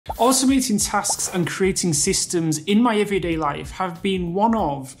Automating tasks and creating systems in my everyday life have been one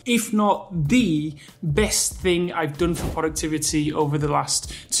of, if not the best thing I've done for productivity over the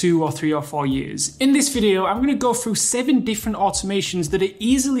last 2 or 3 or 4 years. In this video, I'm going to go through 7 different automations that are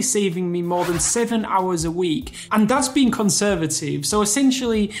easily saving me more than 7 hours a week. And that's being conservative. So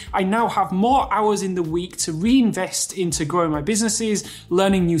essentially, I now have more hours in the week to reinvest into growing my businesses,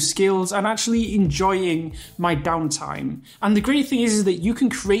 learning new skills, and actually enjoying my downtime. And the great thing is that you can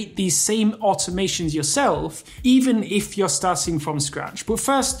create these same automations yourself, even if you're starting from scratch. But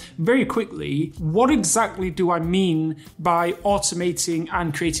first, very quickly, what exactly do I mean by automating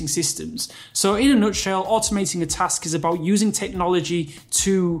and creating systems? So in a nutshell, automating a task is about using technology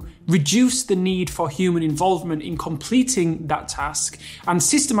to reduce the need for human involvement in completing that task. And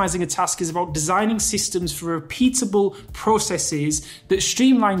systemizing a task is about designing systems for repeatable processes that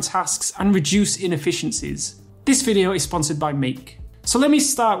streamline tasks and reduce inefficiencies. This video is sponsored by Make. So let me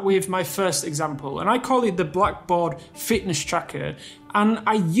start with my first example, and I call it the Blackboard fitness tracker. And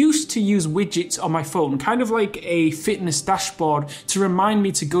I used to use widgets on my phone, kind of like a fitness dashboard, to remind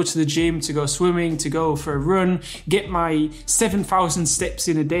me to go to the gym, to go swimming, to go for a run, get my 7,000 steps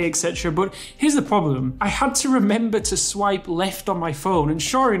in a day, etc. But here's the problem. I had to remember to swipe left on my phone, and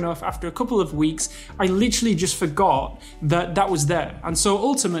sure enough, after a couple of weeks, I literally just forgot that that was there. And so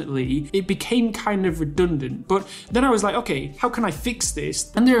ultimately, it became kind of redundant. But then I was like, okay, how can I fix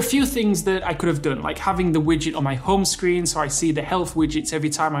this? And there are a few things that I could have done, like having the widget on my home screen so I see the health widgets every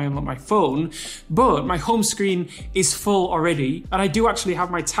time I unlock my phone, but my home screen is full already, and I do actually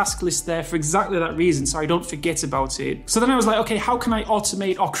have my task list there for exactly that reason, so I don't forget about it. So then I was like, okay, how can I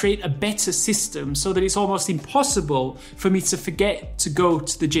automate or create a better system so that it's almost impossible for me to forget to go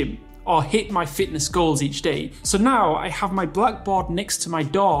to the gym or hit my fitness goals each day? So now I have my Blackboard next to my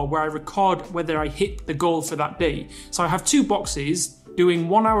door where I record whether I hit the goal for that day. So I have 2 boxes doing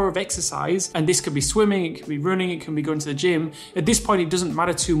 1 hour of exercise, and this could be swimming, it can be running, it can be going to the gym. At this point, it doesn't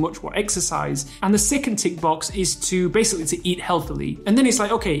matter too much what exercise. And the second tick box is to basically to eat healthily. And then it's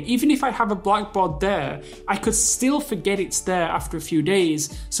like, okay, even if I have a Blackboard there, I could still forget it's there after a few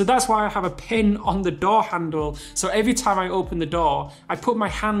days. So that's why I have a pen on the door handle. So every time I open the door, I put my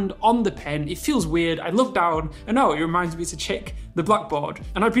hand on the pen. It feels weird. I look down and oh, it reminds me to check the Blackboard.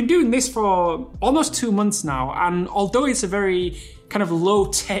 And I've been doing this for almost 2 months now. And although it's a very kind of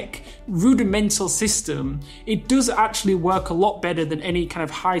low-tech, rudimental system, it does actually work a lot better than any kind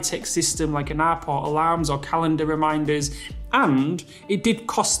of high-tech system like an app or alarms or calendar reminders. And it did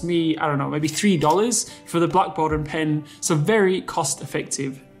cost me, I don't know, maybe $3 for the Blackboard and pen, so very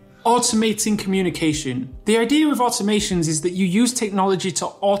cost-effective. Automating communication. The idea with automations is that you use technology to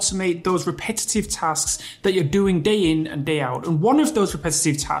automate those repetitive tasks that you're doing day in and day out. And one of those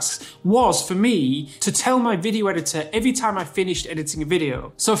repetitive tasks was, for me, to tell my video editor every time I finished editing a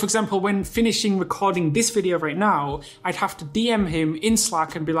video. So for example, when finishing recording this video right now, I'd have to DM him in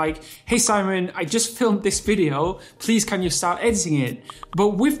Slack and be like, hey Simon, I just filmed this video, please can you start editing it?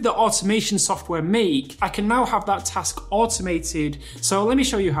 But with the automation software Make, I can now have that task automated. So let me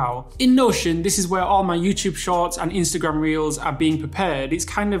show you how. In Notion, this is where all my YouTube shorts and Instagram reels are being prepared. It's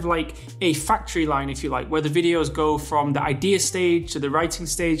kind of like a factory line, if you like, where the videos go from the idea stage to the writing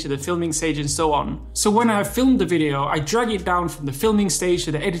stage to the filming stage and so on. So when I have filmed the video, I drag it down from the filming stage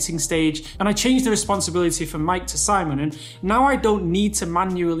to the editing stage, and I change the responsibility from Mike to Simon. And now I don't need to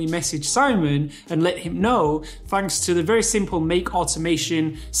manually message Simon and let him know. Thanks to the very simple Make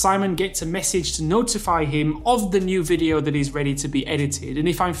automation, Simon gets a message to notify him of the new video that is ready to be edited. And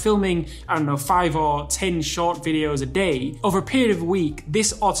if I'm filming, I don't know, 5 or 10 short videos a day, over a period of a week,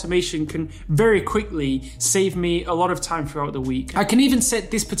 this automation can very quickly save me a lot of time throughout the week. I can even set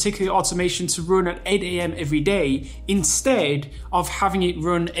this particular automation to run at 8 AM every day instead of having it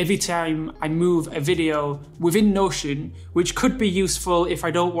run every time I move a video within Notion, which could be useful if I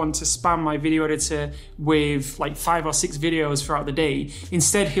don't want to spam my video editor with like 5 or 6 videos throughout the day.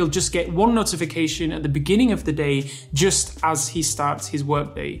 Instead, he'll just get one notification at the beginning of the day just as he starts his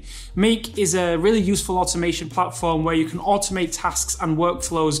workday. Make is a really useful automation platform where you can automate tasks and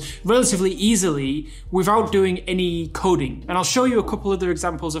workflows relatively easily without doing any coding. And I'll show you a couple other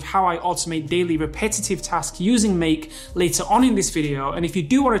examples of how I automate daily repetitive tasks using Make later on in this video. And if you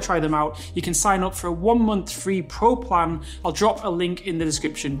do want to try them out, you can sign up for a 1-month free pro plan. I'll drop a link in the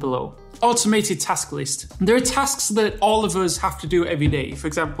description below. Automated task list. There are tasks that all of us have to do every day. For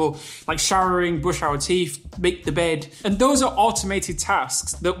example, like showering, brush our teeth, make the bed. And those are automated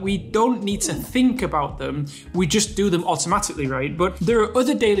tasks that we don't need to think about them. We just do them automatically, right? But there are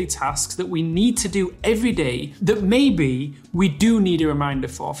other daily tasks that we need to do every day that maybe we do need a reminder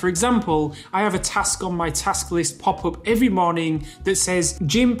for. For example, I have a task on my task list pop up every morning that says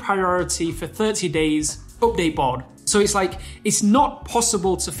gym priority for 30 days, update board. So it's like, it's not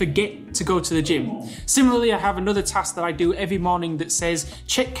possible to forget to go to the gym. Similarly, I have another task that I do every morning that says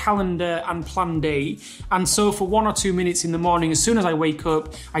check calendar and plan day. And so for 1 or 2 minutes in the morning, as soon as I wake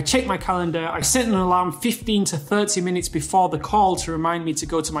up, I check my calendar, I set an alarm 15 to 30 minutes before the call to remind me to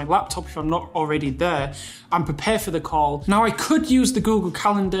go to my laptop if I'm not already there, and prepare for the call. Now, I could use the Google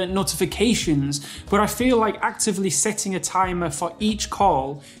Calendar notifications, but I feel like actively setting a timer for each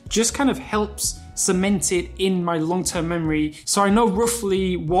call just kind of helps cement it in my long-term memory, so I know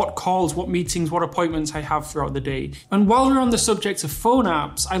roughly what calls, what meetings, what appointments I have throughout the day. And while we're on the subject of phone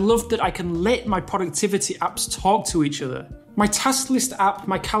apps, I love that I can let my productivity apps talk to each other. My task list app,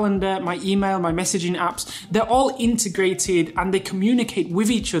 my calendar, my email, my messaging apps, they're all integrated and they communicate with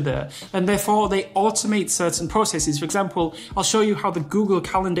each other, and therefore they automate certain processes. For example, I'll show you how the Google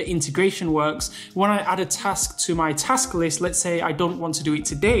Calendar integration works. When I add a task to my task list, let's say I don't want to do it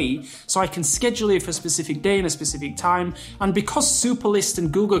today, so I can schedule it for a specific day and a specific time. And because Superlist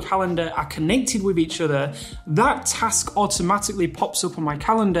and Google Calendar are connected with each other, that task automatically pops up on my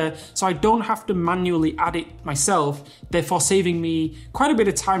calendar, so I don't have to manually add it myself, therefore saving me quite a bit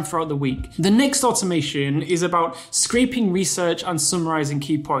of time throughout the week. The next automation is about scraping research and summarizing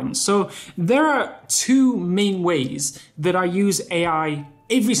key points. So there are two main ways that I use AI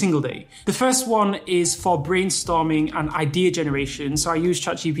every single day. The first one is for brainstorming and idea generation. So I use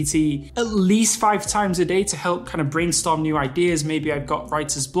ChatGPT at least 5 times a day to help kind of brainstorm new ideas. Maybe I've got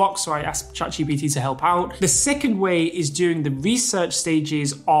writer's block, so I ask ChatGPT to help out. The second way is during the research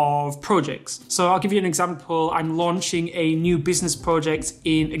stages of projects. So I'll give you an example. I'm launching a new business project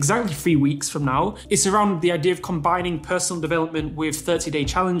in exactly 3 weeks from now. It's around the idea of combining personal development with 30-day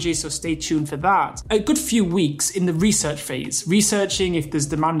challenges, so stay tuned for that. A good few weeks in the research phase, researching if there's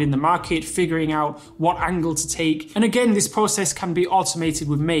demand in the market, figuring out what angle to take. And again, this process can be automated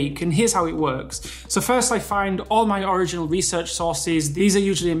with Make, and here's how it works. So first I find all my original research sources. These are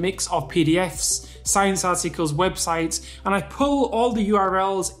usually a mix of PDFs, science articles, websites, and I pull all the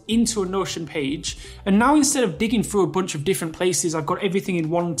URLs into a Notion page. And now instead of digging through a bunch of different places, I've got everything in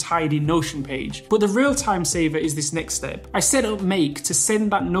one tidy Notion page. But the real time saver is this next step. I set up Make to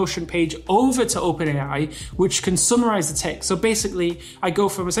send that Notion page over to OpenAI, which can summarize the text. So basically, I go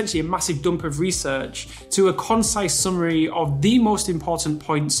from essentially a massive dump of research to a concise summary of the most important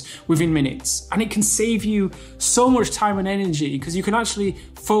points within minutes. And it can save you so much time and energy because you can actually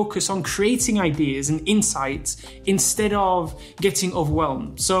focus on creating ideas and insights instead of getting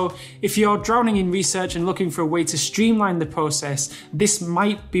overwhelmed. So if you're drowning in research and looking for a way to streamline the process, this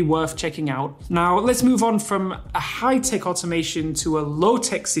might be worth checking out. Now, let's move on from a high-tech automation to a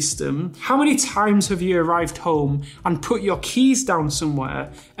low-tech system. How many times have you arrived home and put your keys down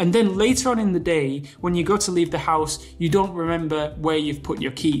somewhere, and then later on in the day, when you go to leave the house, you don't remember where you've put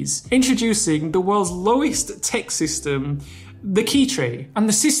your keys? Introducing the world's lowest tech system, the key tray. And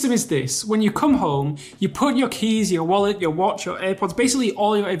the system is this: when you come home, you put your keys, your wallet, your watch, your AirPods, basically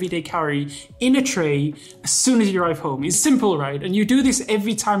all your everyday carry in a tray as soon as you arrive home. It's simple, right? And you do this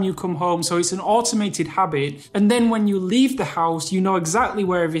every time you come home, so it's an automated habit. And then when you leave the house, you know exactly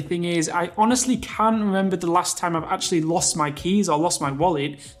where everything is. I honestly can't remember the last time I've actually lost my keys or lost my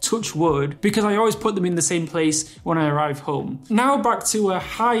wallet, touch wood, because I always put them in the same place when I arrive home. Now back to a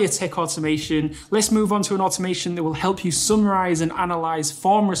higher tech automation. Let's move on to an automation that will help you summarize and analyze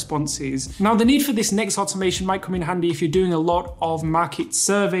form responses. Now, the need for this next automation might come in handy if you're doing a lot of market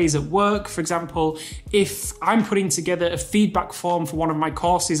surveys at work. For example, if I'm putting together a feedback form for one of my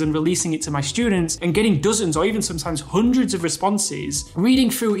courses and releasing it to my students and getting dozens or even sometimes hundreds of responses, reading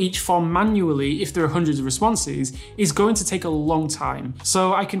through each form manually, if there are hundreds of responses, is going to take a long time.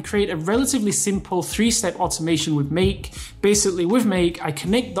 So I can create a relatively simple 3-step automation with Make. Basically, with Make, I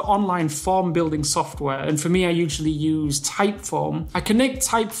connect the online form building software, and for me, I usually use Typeform. I connect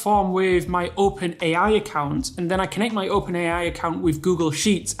Typeform with my OpenAI account, and then I connect my OpenAI account with Google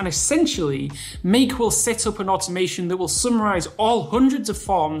Sheets, and essentially, Make will set up an automation that will summarize all hundreds of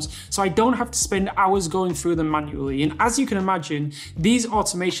forms, so I don't have to spend hours going through them manually. And as you can imagine, these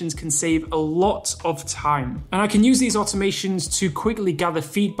automations can save a lot of time. And I can use these automations to quickly gather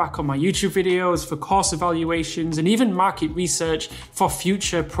feedback on my YouTube videos, for course evaluations, and even market research for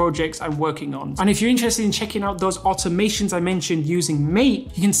future projects I'm working on. And if you're interested in checking out those automation integrations I mentioned using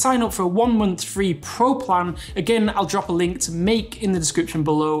Make, you can sign up for a 1 month free pro plan. Again, I'll drop a link to Make in the description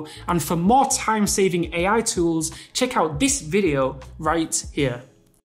below. And for more time-saving AI tools, check out this video right here.